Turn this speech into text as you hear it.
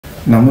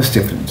నమస్తే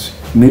ఫ్రెండ్స్,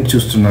 మీరు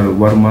చూస్తున్నారు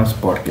VaRmA's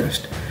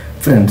పాడ్కాస్ట్.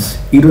 ఫ్రెండ్స్,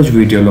 ఈరోజు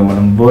వీడియోలో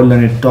మనం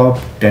వరల్డ్లోని top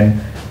 10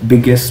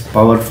 biggest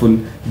powerful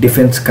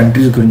defence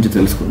countries గురించి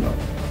తెలుసుకుందాం.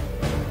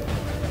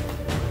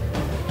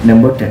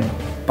 నెంబర్ 10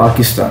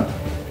 పాకిస్తాన్.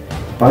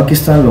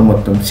 పాకిస్తాన్లో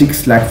మొత్తం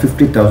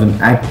 6,50,000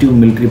 యాక్టివ్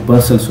మిలిటరీ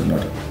పర్సన్స్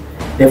ఉన్నారు.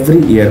 ఎవ్రీ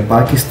ఇయర్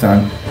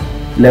పాకిస్తాన్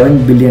 $11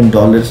 బిలియన్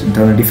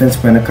తన డిఫెన్స్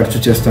పైన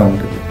ఖర్చు చేస్తూ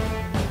ఉంటుంది.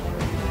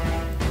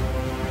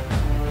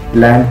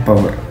 Land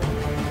power.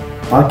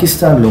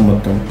 పాకిస్తాన్లో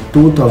మొత్తం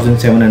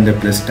 2,700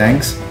 plus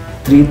tanks,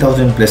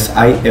 3,000 plus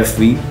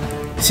IFV,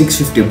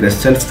 650 plus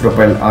self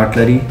propyl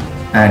artillery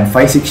and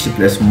 560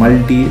 plus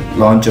multi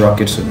launch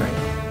rockets ఉన్నాయి.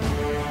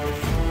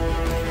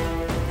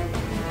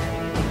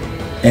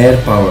 Air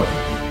power.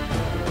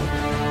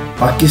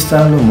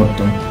 పాకిస్తాన్లో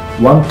మొత్తం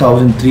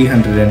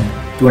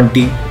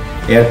 1,320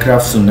 ఎయిర్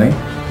క్రాఫ్ట్స్ ఉన్నాయి.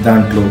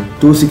 దాంట్లో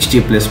 260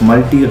 plus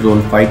multi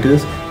role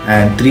fighters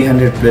and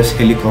 300 plus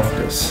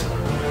helicopters.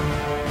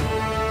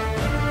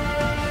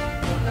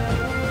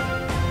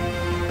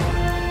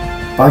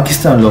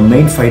 పాకిస్తాన్లో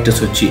మెయిన్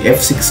ఫైటర్స్ వచ్చి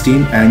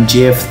F-16 and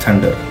JF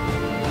thunder.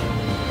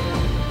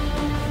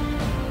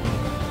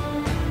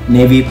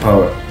 Navy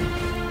power.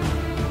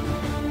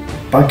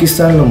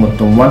 పాకిస్తాన్లో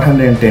మొత్తం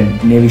 110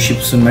 navy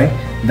ships ఉన్నాయి.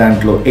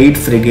 దాంట్లో 8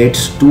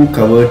 frigates, 2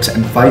 కవర్ట్స్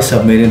and 5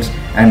 submarines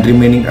and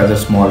remaining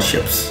other small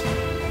ships.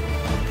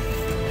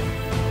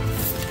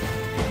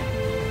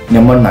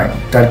 Number 9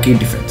 Turkey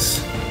defence.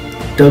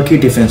 Turkey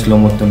డిఫెన్స్లో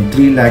మొత్తం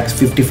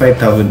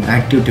 3,55,000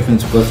 యాక్టివ్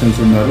డిఫెన్స్ పర్సన్స్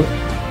ఉన్నారు.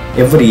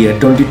 Every year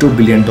 $22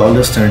 billion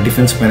తన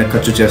డిఫెన్స్ పైన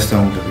ఖర్చు చేస్తూ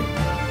ఉంటుంది.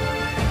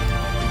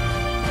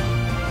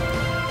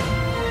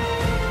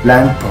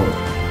 Land power.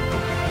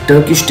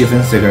 టర్కిష్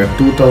డిఫెన్స్ దగ్గర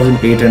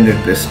 2,800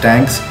 plus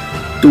tanks,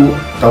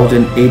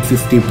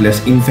 2,850 plus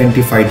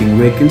infantry fighting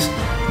vehicles,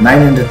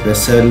 900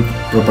 plus self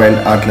propyl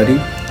artillery,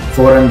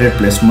 400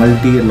 plus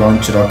multi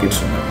launch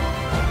rockets ఉన్నాయి.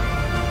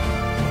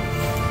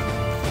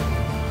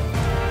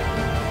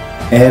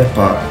 Air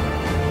power.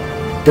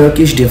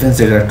 టర్కిష్ డిఫెన్స్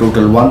దగ్గర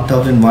టోటల్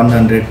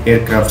 1,100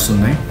 ఎయిర్ క్రాఫ్ట్స్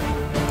ఉన్నాయి.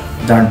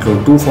 దాంట్లో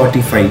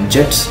 245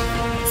 జెట్స్,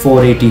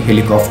 480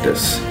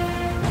 హెలికాప్టర్స్.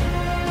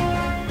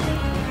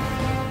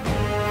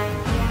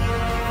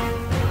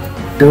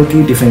 టర్కీ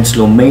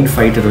డిఫెన్స్లో మెయిన్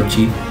ఫైటర్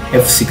వచ్చి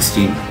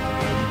F-16.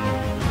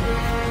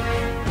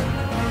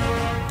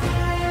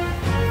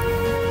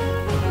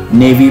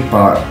 Navy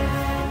power.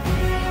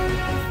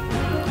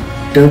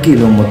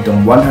 టర్కీలో మొత్తం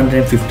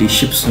 150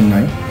 ships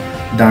ఉన్నాయి.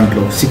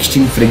 దాంట్లో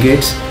 16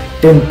 frigates,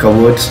 10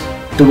 coverts,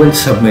 12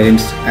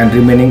 submarines and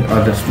remaining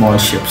other small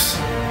ships.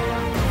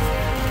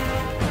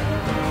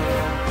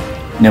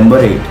 Number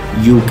 8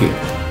 UK.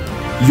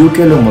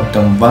 UKలో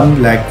మొత్తం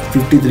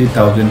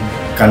 1,53,000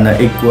 కన్నా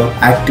ఎక్కువ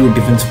యాక్టివ్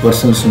డిఫెన్స్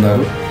పర్సన్స్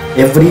ఉన్నారు.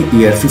 ఎవ్రీ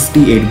ఇయర్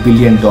 $58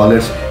 బిలియన్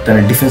తన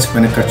డిఫెన్స్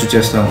పైన ఖర్చు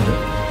చేస్తూ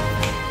ఉంటుంది.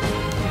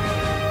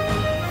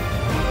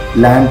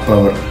 Land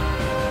power.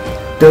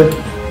 టర్కీ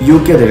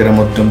UK దగ్గర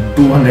మొత్తం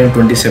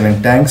 227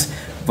 tanks,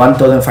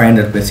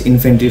 1,500 plus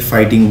infantry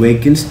fighting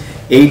vehicles,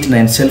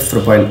 89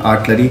 self-propelled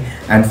artillery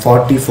and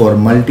 44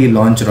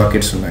 multi-launch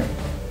rockets ఉన్నాయి.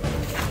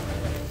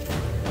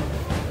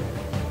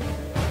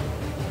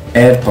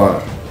 Air power.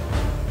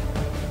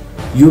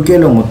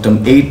 UKలో మొత్తం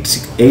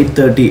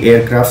 830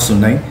 ఎయిర్ క్రాఫ్ట్స్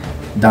ఉన్నాయి.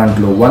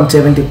 దాంట్లో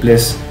 170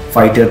 plus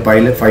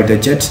fighter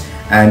jets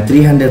and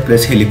 300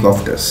 plus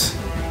helicopters.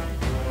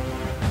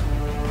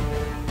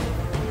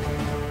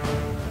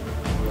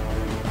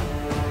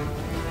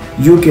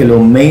 UKలో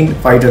main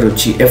fighter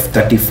వచ్చి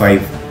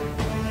F-35.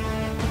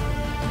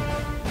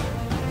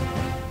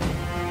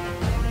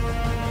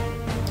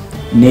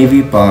 Navy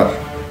power.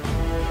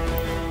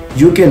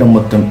 UKలో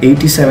మొత్తం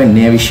 87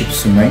 నేవీ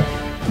షిప్స్ ఉన్నాయి.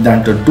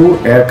 దాంట్లో 2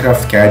 air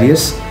craft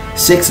carriers,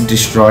 6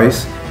 destroyers,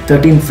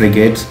 13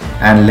 frigates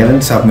and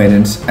 11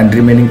 submarines and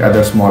remaining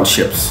other small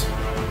ships.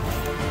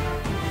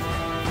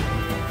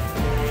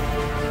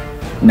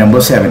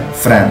 Number 7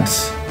 France.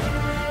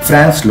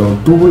 ఫ్రాన్స్లో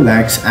 2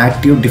 lakhs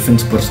active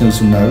defence persons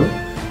ఉన్నారు.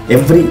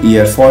 Every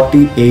year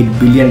 $48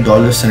 billion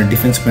తన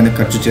defence పైన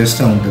ఖర్చు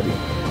చేస్తూ ఉంటుంది.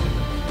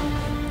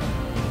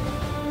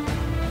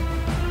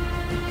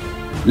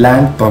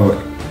 Land power.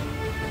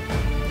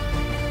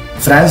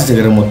 ఫ్రాన్స్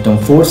దగ్గర మొత్తం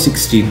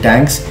 460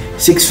 tanks,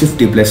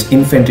 650 plus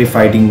infantry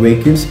fighting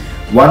vehicles,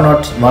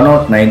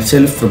 109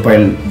 self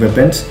propyl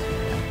weapons,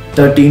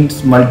 13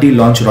 multi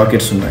launch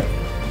rockets ఉన్నాయి.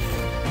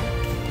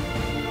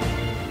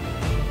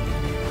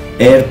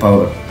 Air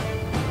power.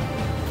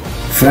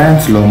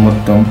 ఫ్రాన్స్లో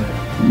మొత్తం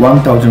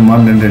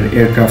 1,100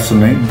 ఎయిర్ క్రాఫ్ట్స్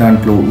ఉన్నాయి.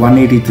 దాంట్లో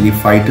 183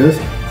 ఫైటర్స్,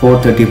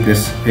 430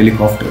 ప్లస్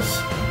హెలికాప్టర్స్.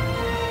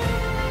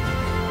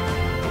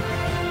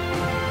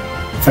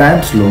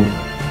 ఫ్రాన్స్లో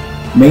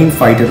మెయిన్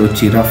ఫైటర్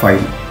వచ్చి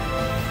రఫైల్.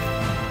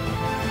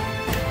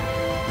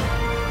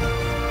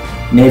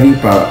 Navy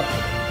power.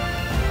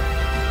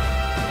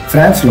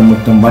 ఫ్రాన్స్లో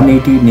మొత్తం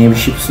 180 నేవీ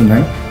షిప్స్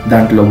ఉన్నాయి.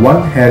 దాంట్లో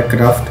 1 air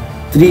craft,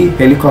 3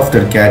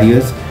 helicopter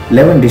carriers,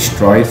 11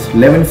 destroyers,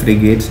 11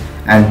 frigates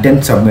and 10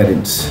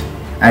 submarines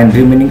and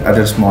remaining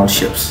other small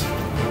ships.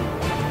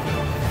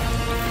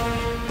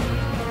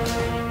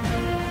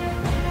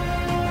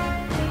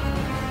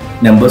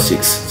 Number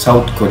 6.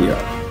 South Korea.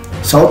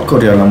 South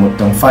కొరియాలో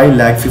మొత్తం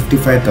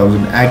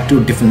 5,55,000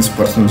 యాక్టివ్ డిఫెన్స్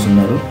పర్సనల్స్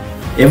ఉన్నారు.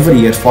 ఎవ్రీ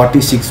ఇయర్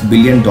 $46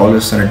 బిలియన్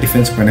అనే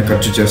డిఫెన్స్ పైన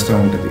ఖర్చు చేస్తూ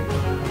ఉంటుంది.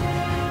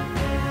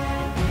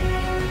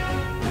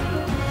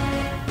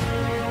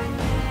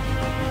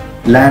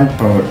 Land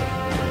power.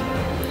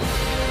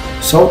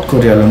 సౌత్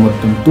కొరియాలో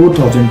మొత్తం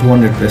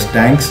 2,200+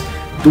 tanks,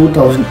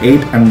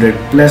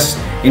 2,800+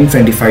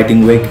 infantry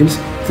fighting vehicles,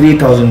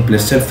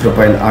 3,000+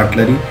 self-propelled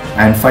artillery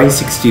and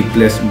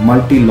 560+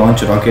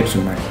 multi-launch rockets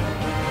ఉన్నాయి.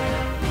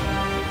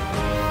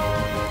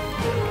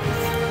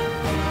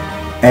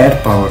 Air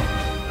power.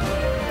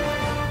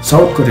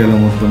 సౌత్ కొరియాలో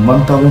మొత్తం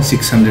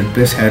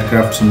 1,600+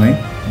 ఎయిర్క్రాఫ్ట్స్ ఉన్నాయి.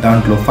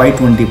 దాంట్లో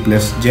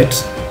 520+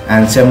 జెట్స్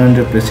అండ్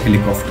 700+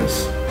 హెలికాప్టర్స్.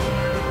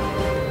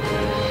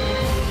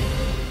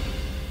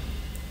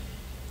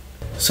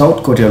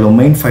 సౌత్ కొరియాలో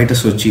మెయిన్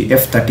ఫైటర్స్ వచ్చి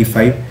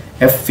F-35,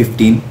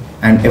 F-15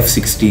 and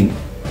F-16.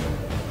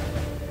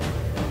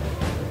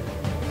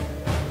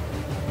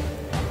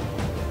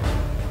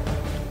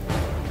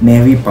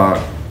 Navy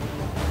power.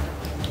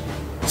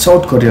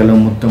 South కొరియాలో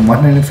మొత్తం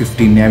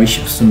 150 నేవీ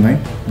షిప్స్ ఉన్నాయి.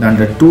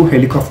 దాంట్లో 2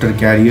 helicopter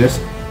carriers,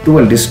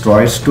 12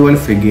 destroyers, 12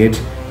 frigates,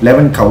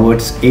 11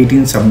 coverts,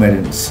 18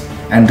 submarines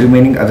and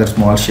remaining other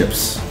small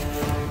ships.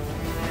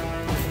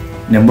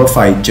 Number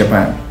 5.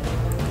 Japan.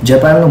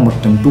 జపాన్లో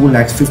మొత్తం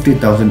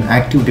 2,50,000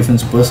 యాక్టివ్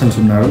డిఫెన్స్ పర్సన్స్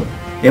ఉన్నారు.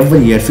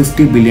 Every year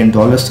 $50 billion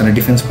తన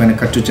డిఫెన్స్ పైన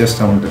ఖర్చు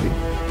చేస్తూ ఉంటుంది.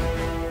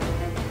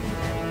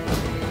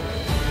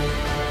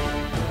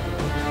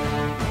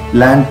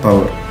 Land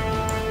power.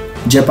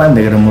 జపాన్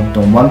దగ్గర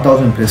మొత్తం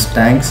 1,000+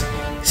 tanks,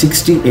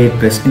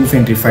 68+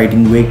 infantry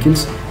fighting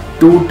vehicles,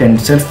 210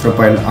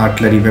 self-propelled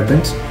artillery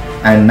weapons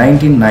and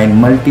 99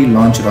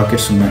 multi-launch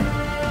rockets ఉన్నాయి.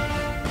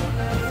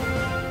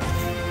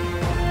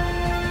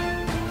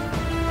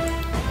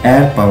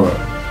 Air power.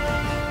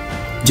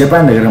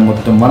 జపాన్ దగ్గర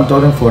మొత్తం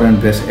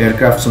 1,400+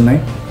 ఎయిర్క్రాఫ్ట్స్ ఉన్నాయి.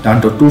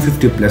 దాంట్లో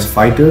 250+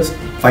 ఫైటర్స్,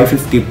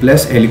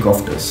 550+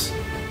 హెలికాప్టర్స్.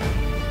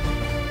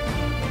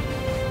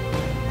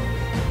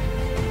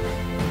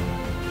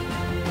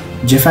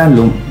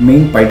 జపాన్లో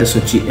మెయిన్ ఫైటర్స్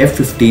వచ్చి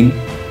F-15,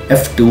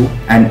 F-2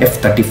 and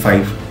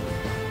F-35.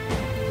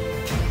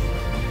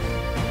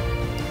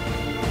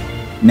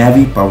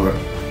 Navy power.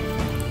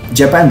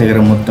 Japan దగ్గర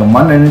మొత్తం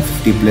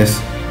 150+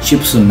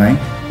 షిప్స్ ఉన్నాయి.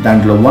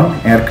 దాంట్లో 1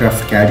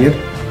 aircraft carrier,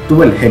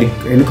 12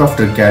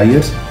 helicopter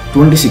carriers,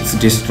 26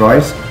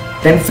 destroyers,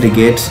 10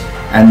 frigates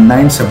and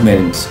 9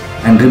 submarines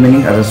and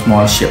remaining other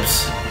small ships.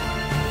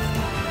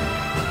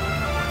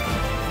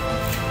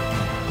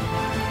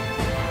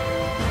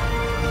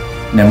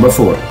 Number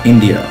 4.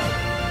 India.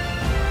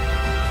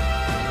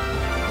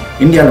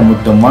 ఇండియాలో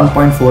మొత్తం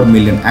 1.4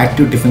 million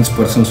యాక్టివ్ డిఫెన్స్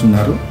పర్సన్స్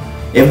ఉన్నారు.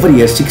 Every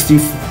year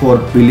 $64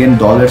 billion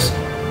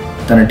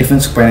తన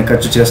defence పైన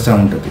ఖర్చు చేస్తూ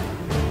ఉంటుంది.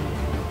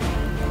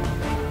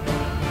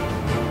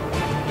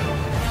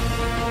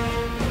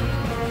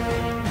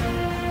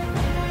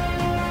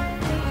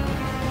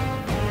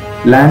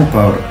 Land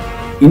power.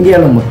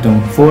 ఇండియాలో మొత్తం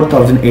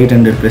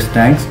 4,800+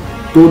 tanks,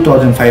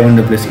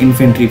 2,500+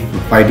 infantry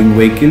fighting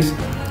vehicles,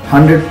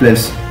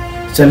 100+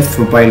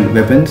 self-propelled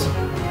weapons,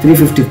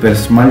 350+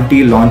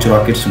 multi-launch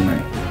rockets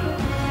ఉన్నాయి.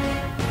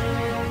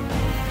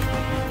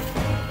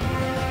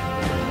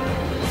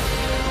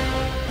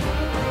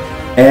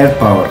 Air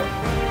power.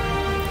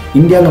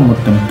 ఇండియాలో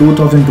మొత్తం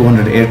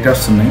 2,200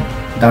 ఎయిర్క్రాఫ్ట్స్ ఉన్నాయి.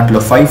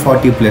 దాంట్లో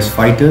 540+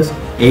 ఫైటర్స్,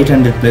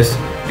 800+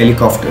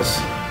 హెలికాప్టర్స్.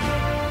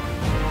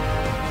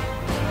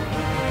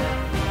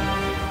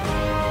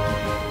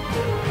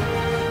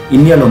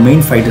 ఇండియాలో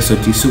మెయిన్ ఫైటర్స్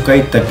వచ్చి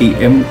సుఖాయ్ 30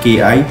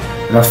 MKI,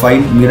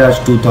 రఫైల్, Miraz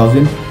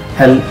 2000,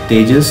 hell,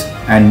 Tejas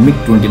and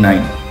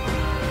MiG-29.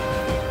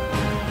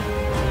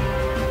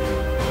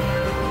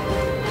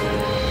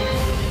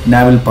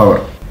 Naval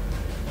power.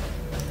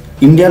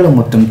 ఇండియాలో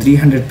మొత్తం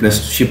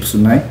 300+ షిప్స్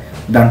ఉన్నాయి.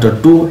 దాంట్లో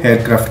 2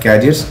 aircraft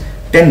carriers,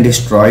 10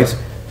 destroyers,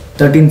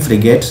 13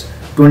 frigates,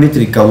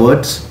 23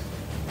 coverts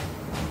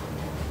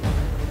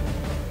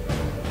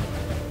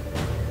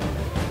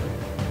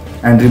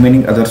and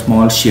remaining other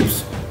small ships,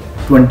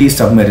 20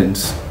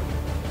 submarines.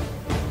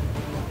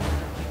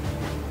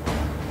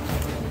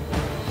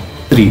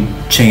 3.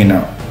 China.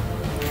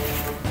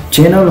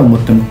 చైనాలో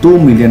మొత్తం 2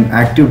 million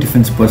యాక్టివ్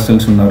డిఫెన్స్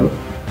పర్సన్స్ ఉన్నారు.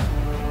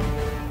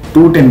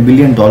 $210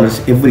 బిలియన్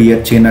ఎవ్రీ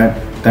ఇయర్ చైనా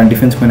తన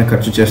డిఫెన్స్ పైన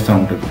ఖర్చు చేస్తూ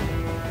ఉంటుంది.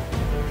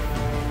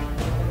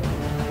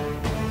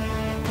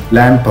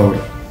 Land power.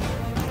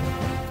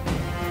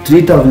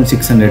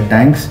 3,600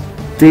 tanks,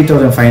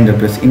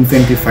 3,500+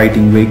 infantry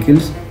fighting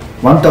vehicles,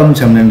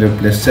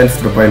 1,700+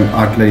 self-propelled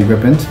artillery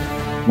weapons,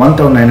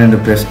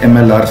 1,900+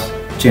 MLRs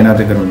China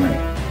దగ్గర ఉన్నాయి.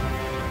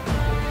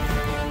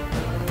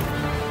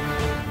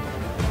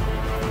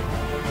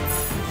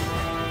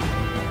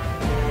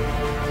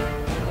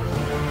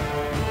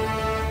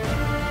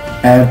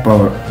 Air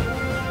power.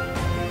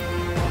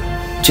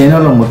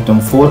 చైనాలో మొత్తం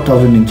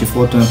 4,000 నుంచి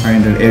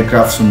 4,500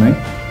 ఎయిర్క్రాఫ్ట్స్ ఉన్నాయి.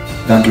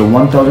 దాంట్లో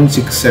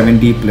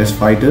 1,670+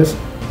 ఫైటర్స్,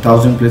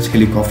 1,000+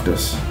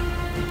 హెలికాప్టర్స్.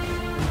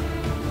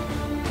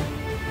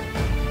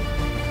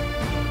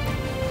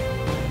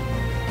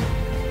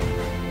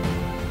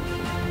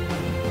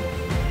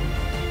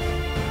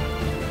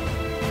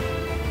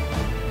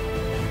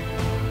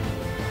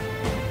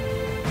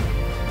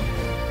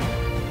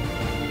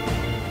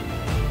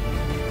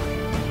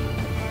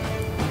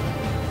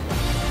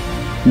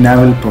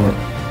 Naval power.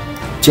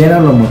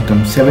 చైనాలో మొత్తం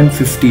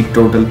 750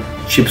 టోటల్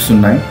షిప్స్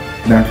ఉన్నాయి.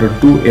 దాంట్లో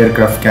 2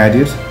 aircraft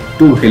carriers,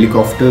 2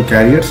 helicopter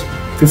carriers,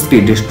 50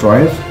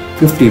 destroyers,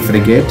 50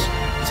 frigates,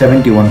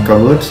 71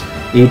 covers,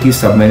 80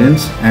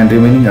 submarines and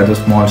remaining other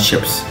small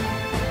ships.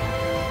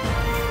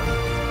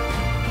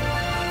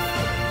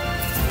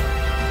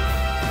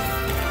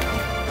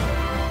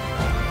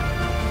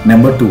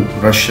 Number 2,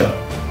 Russia.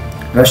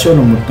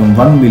 రష్యాలో మొత్తం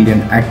 1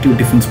 మిలియన్ యాక్టివ్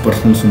డిఫెన్స్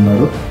పర్సన్స్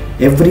ఉన్నారు.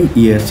 ఎవ్రీ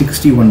ఇయర్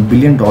 $61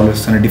 బిలియన్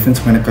అనే డిఫెన్స్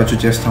పైన ఖర్చు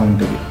చేస్తూ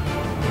ఉంటుంది.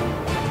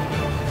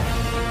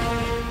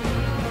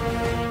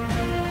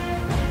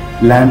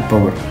 ల్యాండ్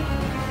పవర్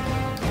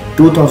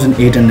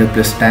 2800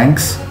 ప్లస్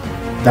ట్యాంక్స్,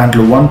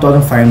 దాంట్లో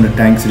 1500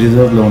 ట్యాంక్స్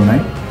రిజర్వ్లో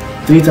ఉన్నాయి.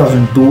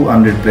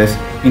 3200 plus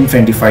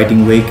infantry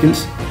fighting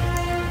vehicles,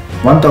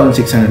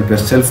 1600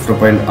 plus self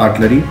propelled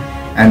artillery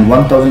and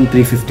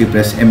 1350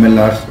 plus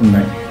MLRs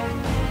ఉన్నాయి.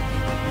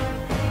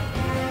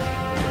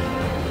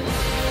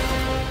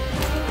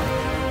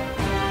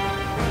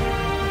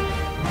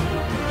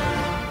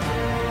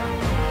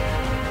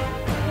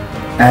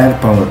 Air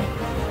power.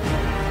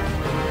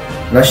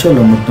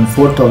 రష్యాలో మొత్తం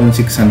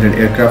 4600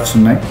 ఎయిర్క్రాఫ్ట్స్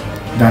ఉన్నాయి.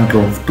 దాంట్లో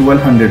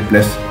 1200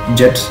 plus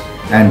jets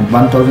and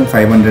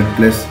 1500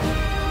 plus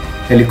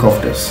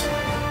helicopters.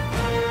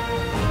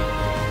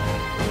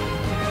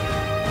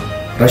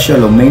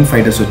 రష్యాలో మెయిన్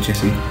ఫైటర్స్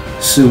వచ్చేసి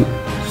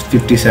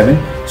Su-57,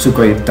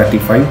 Sukhoi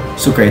 35,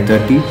 Sukhoi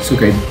 30,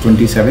 Sukhoi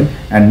 27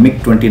 and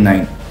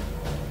MiG-29.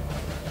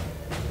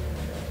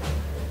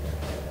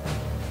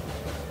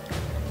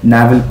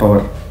 Naval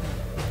power.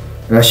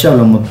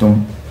 రష్యాలో మొత్తం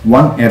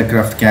 1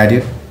 aircraft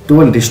carrier,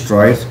 12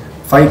 destroyers,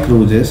 5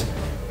 cruisers,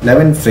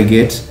 11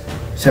 frigates,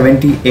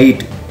 78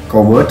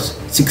 corvettes,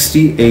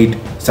 68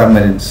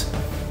 submarines.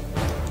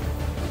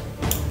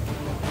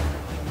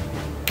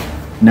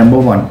 Number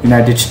 1,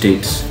 United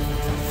States.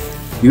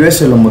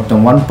 USAలో మొత్తం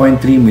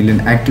 1.3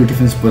 మిలియన్ యాక్టివ్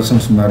డిఫెన్స్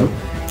పర్సన్స్ ఉన్నారు.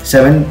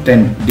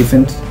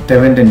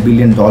 $710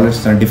 బిలియన్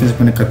తన defence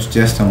పైన ఖర్చు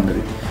చేస్తూ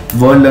ఉన్నది.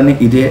 వరల్డ్లోనే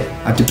ఇదే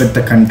అతిపెద్ద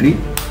కంట్రీ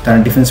తన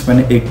డిఫెన్స్ పైన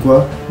ఎక్కువ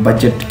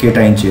బడ్జెట్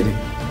కేటాయించేది.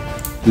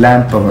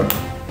 Land power.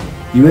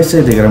 USA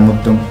దగ్గర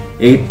మొత్తం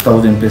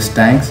 8000 plus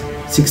tanks,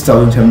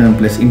 6700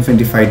 plus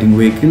infantry fighting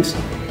vehicles,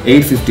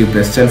 850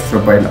 plus self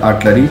propelled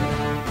artillery,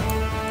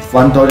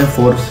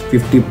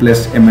 1450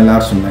 plus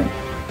MLRs ఉన్నాయి.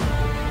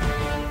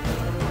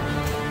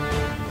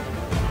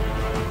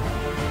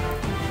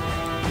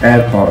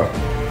 Air power.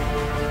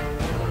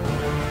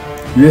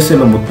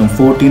 USAలో మొత్తం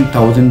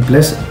 14,000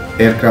 ప్లస్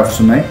ఎయిర్క్రాఫ్ట్స్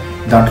ఉన్నాయి.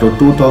 దాంట్లో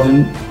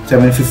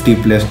 2750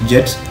 plus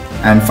jets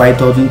and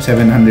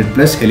 5700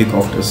 plus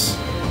helicopters.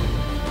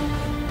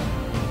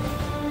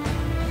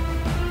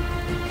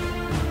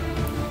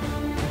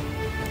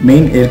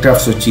 Main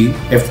aircrafts వచ్చి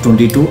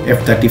F-22,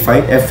 F-35,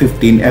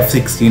 F-15,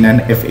 F-16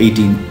 and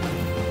F-18.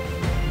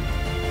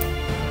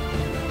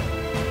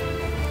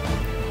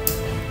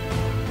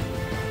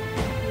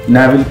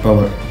 Naval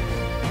power.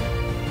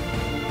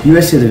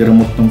 USA దగ్గర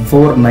మొత్తం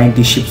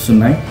 490 ships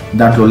ఉన్నాయి.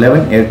 దాంట్లో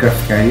 11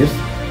 aircraft carriers,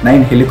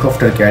 9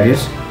 helicopter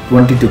carriers,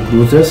 22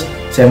 cruisers,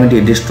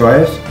 70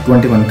 destroyers,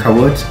 21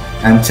 corvettes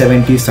and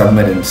 70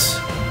 submarines.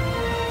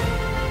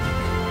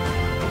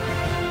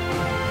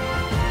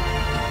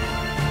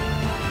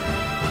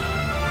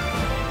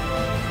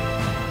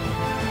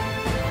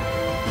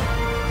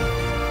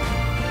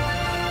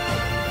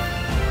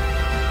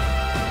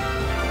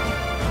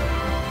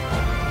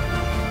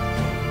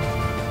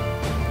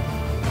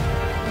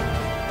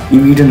 ఈ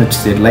వీడియో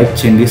నచ్చితే లైక్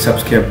చేయండి,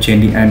 సబ్స్క్రైబ్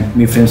చేయండి అండ్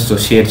మీ ఫ్రెండ్స్తో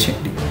షేర్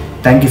చేయండి.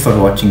 Thank you for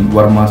watching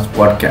VaRmA's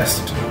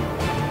podcast.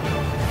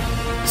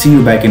 See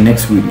you back in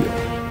next video.